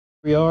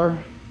All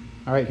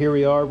right, here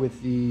we are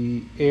with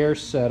the air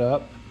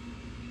setup.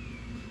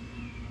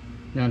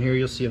 Down here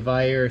you'll see a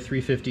Viair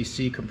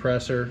 350C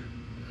compressor.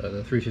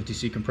 The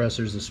 350C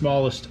compressor is the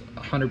smallest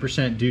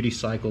 100% duty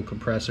cycle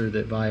compressor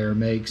that Viair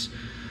makes.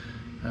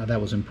 That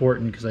was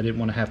important because I didn't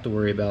want to have to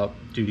worry about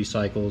duty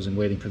cycles and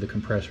waiting for the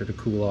compressor to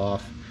cool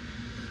off.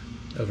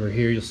 Over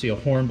here you'll see a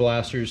Horn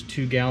Blaster's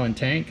 2-gallon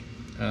tank.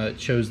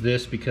 It shows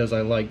this because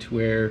I liked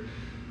where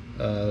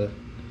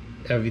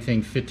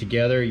everything fit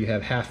together. You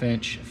have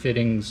 1/2-inch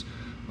fittings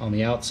on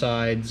the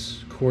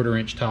outsides,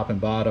 1/4-inch top and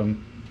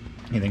bottom,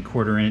 and then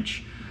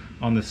 1/4-inch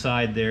on the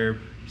side there.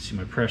 You see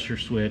my pressure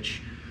switch,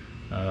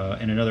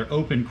 and another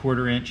open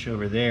 1/4-inch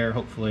over there.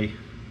 Hopefully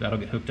that'll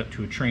get hooked up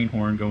to a train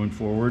horn going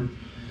forward.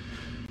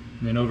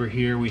 And then over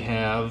here we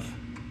have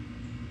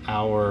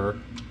our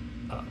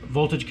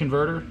voltage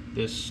converter.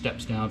 This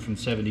steps down from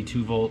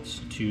 72 volts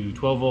to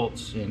 12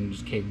 volts and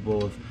is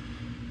capable of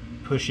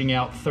pushing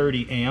out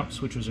 30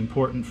 amps, which was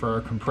important for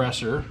our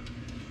compressor.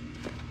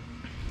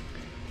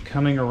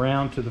 Coming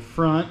around to the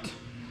front,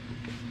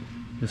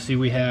 you'll see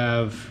we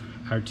have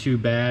our 2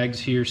 bags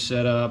here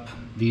set up.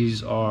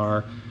 These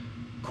are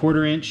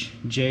 1/4-inch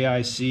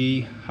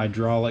JIC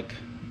hydraulic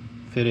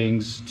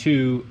fittings,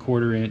 2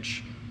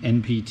 1/4-inch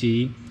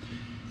NPT.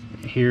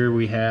 Here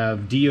we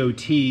have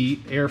DOT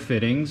air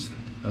fittings.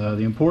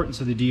 The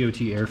importance of the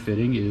DOT air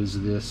fitting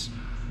is this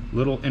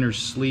little inner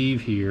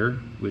sleeve here,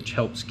 which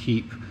helps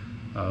keep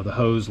the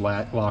hose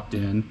locked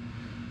in.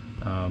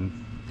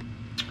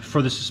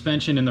 For the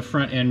suspension in the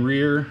front and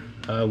rear,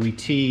 we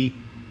tee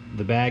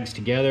the bags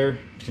together,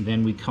 and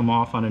then we come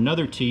off on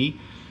another tee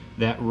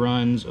that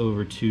runs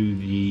over to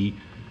the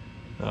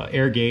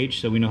air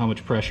gauge, so we know how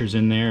much pressure's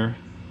in there.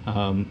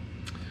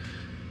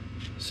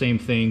 Same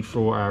thing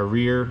for our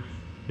rear.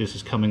 This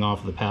is coming off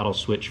of the paddle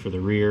switch for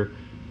the rear,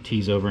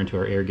 tees over into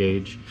our air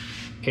gauge.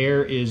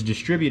 Air is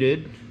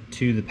distributed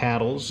to the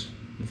paddles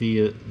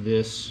via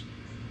this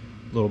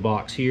little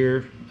box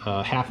here,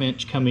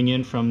 1/2-inch coming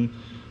in from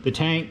the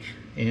tank,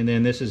 and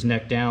then this is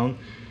neck down.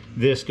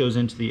 This goes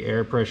into the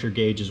air pressure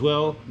gauge as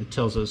well. It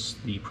tells us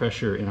the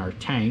pressure in our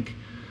tank.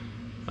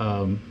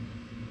 And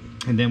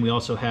then we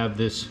also have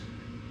this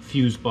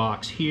fuse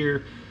box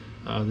here.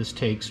 This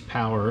takes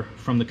power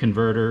from the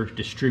converter,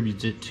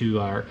 distributes it to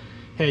our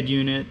head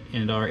unit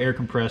and our air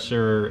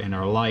compressor and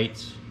our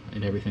lights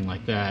and everything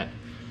like that.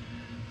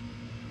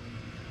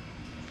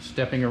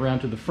 Stepping around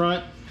to the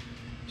front,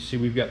 see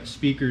we've got the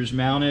speakers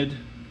mounted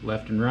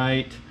left and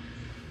right.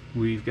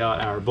 We've got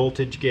our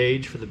voltage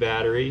gauge for the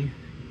battery.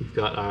 We've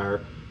got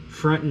our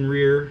front and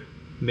rear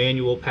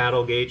manual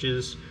paddle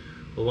gauges,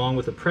 along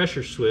with a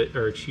pressure switch,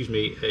 or excuse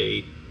me,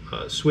 a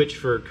switch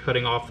for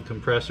cutting off the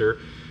compressor.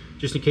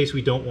 Just in case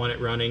we don't want it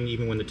running,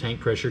 even when the tank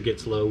pressure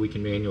gets low, we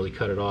can manually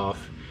cut it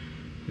off.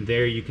 And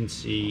there you can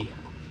see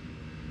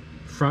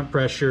front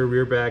pressure,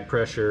 rear bag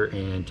pressure,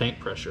 and tank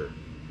pressure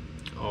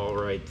all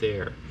right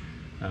there.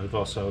 We've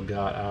also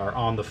got our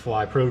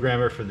on-the-fly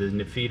programmer for the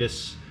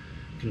Nefidus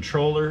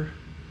controller.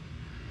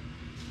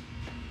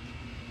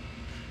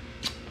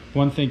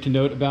 One thing to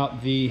note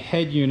about the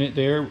head unit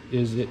there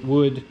is it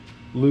would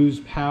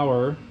lose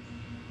power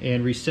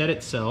and reset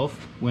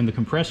itself when the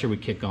compressor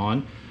would kick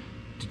on,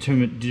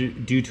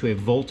 due to a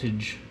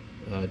voltage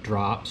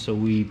drop. So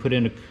we put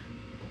in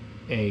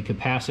a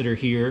capacitor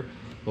here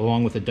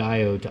along with a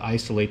diode to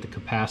isolate the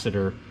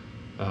capacitor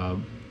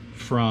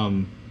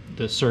from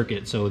the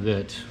circuit, so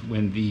that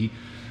when the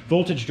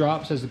voltage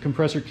drops as the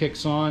compressor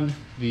kicks on,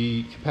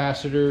 the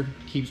capacitor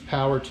keeps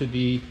power to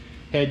the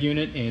head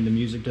unit and the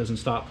music doesn't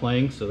stop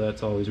playing. So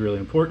that's always really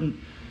important.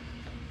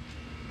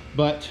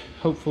 But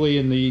hopefully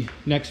in the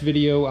next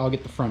video I'll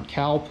get the front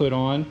cowl put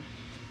on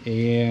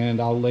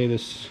and I'll lay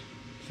this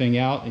thing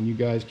out and you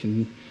guys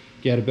can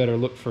get a better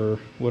look for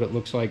what it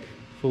looks like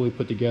fully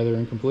put together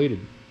and completed.